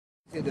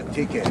The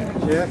ticket.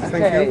 Yes,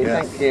 thank you.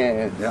 Yes. Thank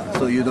you. Yeah,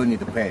 so you don't need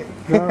to pay.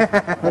 No,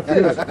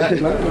 that's good.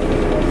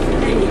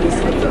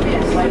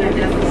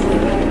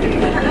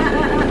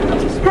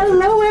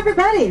 Hello,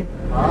 everybody.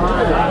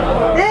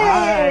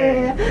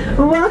 Hey!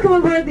 Welcome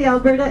aboard the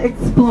Alberta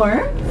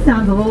Explorer.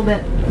 Sounds a little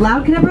bit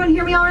loud. Can everyone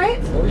hear me all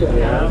right?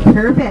 Yeah.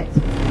 Perfect.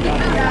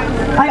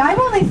 I've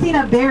only seen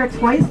a bear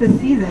twice this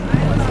season.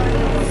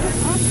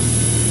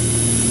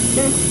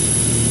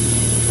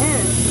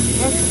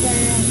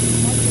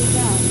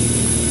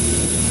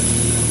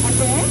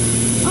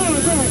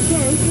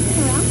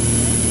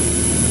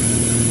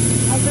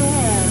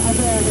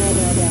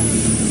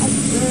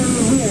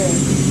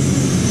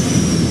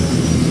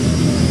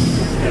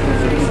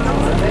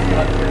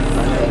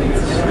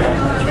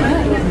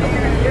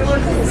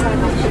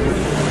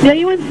 Did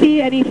anyone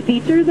see any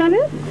features of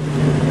it?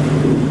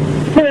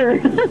 Fur.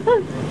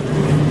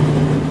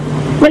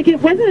 Like it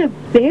wasn't a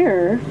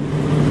bear.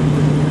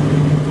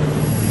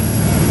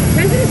 I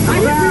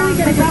didn't really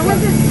get that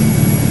wasn't.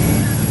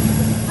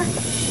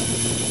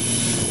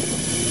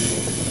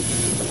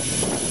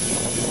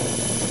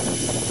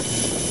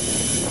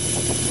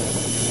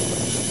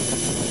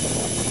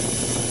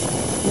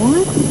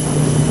 What?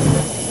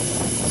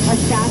 A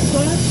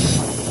Sasquatch?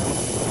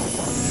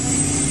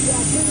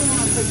 Yeah, turn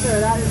around for sure.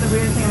 That is the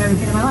weirdest thing I've ever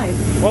seen in my life.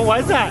 What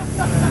was that?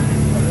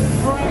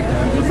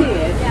 Did you see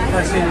it?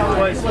 I've seen it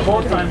twice,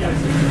 both times.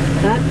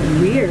 That's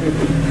weird.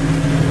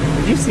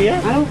 Did you see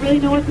it? I don't really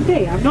know what to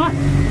say. I'm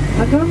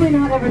normally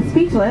not ever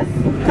speechless.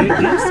 Did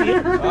you see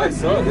it? I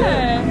saw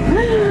that.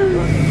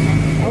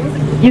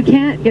 You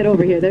can't get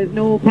over here. There's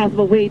no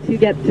possible way to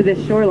get to this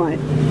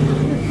shoreline.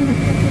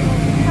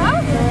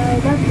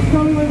 That's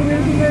probably one of the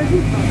weird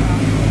things.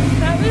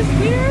 That was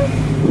weird.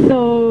 So,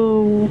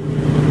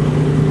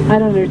 I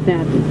don't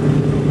understand.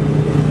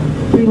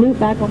 Can we loop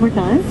back one more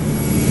time?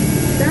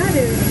 That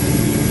is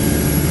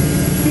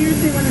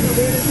seriously one of the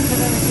weirdest things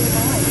I've ever seen in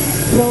my life.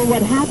 So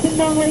what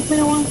happened on Lake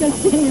Minnewanka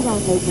stays on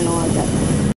Lake Minnewanka.